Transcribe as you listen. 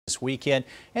this weekend,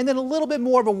 and then a little bit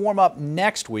more of a warm-up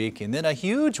next week, and then a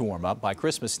huge warm-up by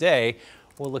Christmas Day.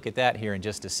 We'll look at that here in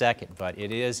just a second, but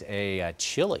it is a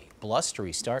chilly,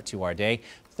 blustery start to our day.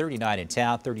 39 in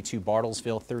town, 32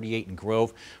 Bartlesville, 38 in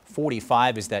Grove,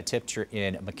 45 is that temperature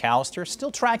in McAlester. Still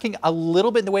tracking a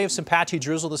little bit in the way of some patchy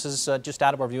drizzle. This is just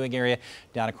out of our viewing area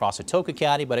down across Atoka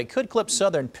County, but it could clip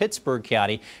southern Pittsburg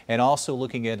County, and also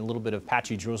looking at a little bit of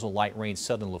patchy drizzle, light rain,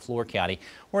 southern LeFlore County.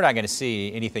 We're not going to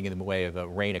see anything in the way of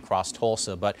rain across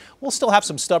Tulsa, but we'll still have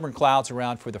some stubborn clouds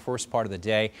around for the first part of the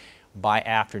day. By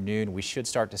afternoon, we should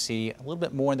start to see a little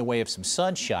bit more in the way of some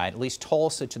sunshine, at least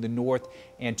Tulsa to the north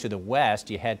and to the west.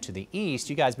 You head to the east,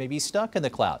 you guys may be stuck in the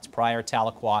clouds. Pryor,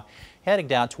 Tahlequah, heading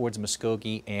down towards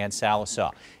Muskogee and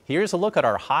Sallisaw. Here's a look at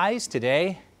our highs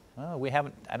today. I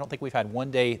don't think we've had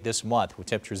one day this month with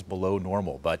temperatures below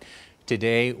normal, but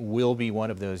today will be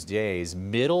one of those days.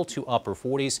 Middle to upper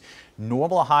 40s.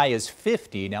 Normal high is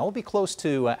 50. Now we'll be close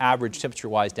to average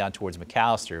temperature-wise down towards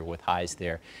McAlester with highs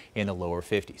there in the lower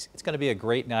 50s. It's going to be a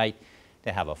great night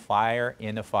to have a fire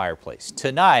in the fireplace.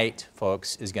 Tonight,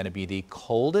 folks, is going to be the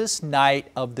coldest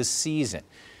night of the season.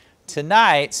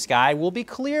 Tonight, sky will be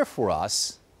clear for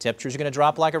us. Temperatures are going to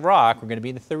drop like a rock. We're going to be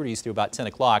in the 30s through about 10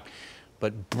 o'clock.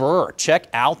 But brr, check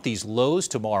out these lows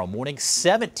tomorrow morning.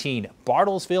 17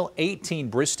 Bartlesville, 18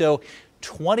 Bristow,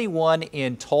 21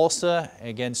 in Tulsa.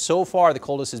 Again, so far the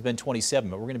coldest has been 27,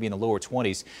 but we're going to be in the lower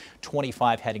 20s,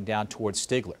 25 heading down towards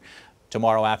Stigler.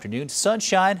 Tomorrow afternoon,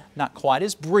 sunshine, not quite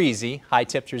as breezy. High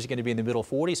temperatures are going to be in the middle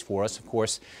 40s for us. Of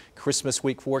course, Christmas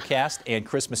week forecast and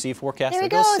Christmas Eve forecast. There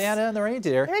goes Santa and the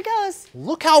reindeer. There it goes.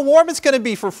 Look how warm it's going to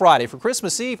be for Friday. For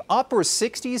Christmas Eve, upper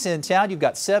 60s in town. You've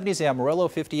got 70s in Amarillo,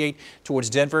 58 towards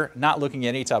Denver. Not looking at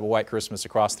any type of white Christmas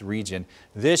across the region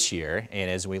this year. And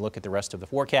as we look at the rest of the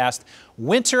forecast,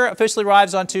 winter officially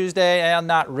arrives on Tuesday. And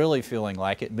not really feeling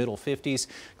like it. Middle 50s.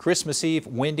 Christmas Eve,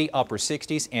 windy, upper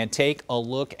 60s. And take a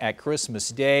look at Christmas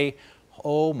Day.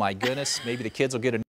 Oh my goodness, maybe the kids will get a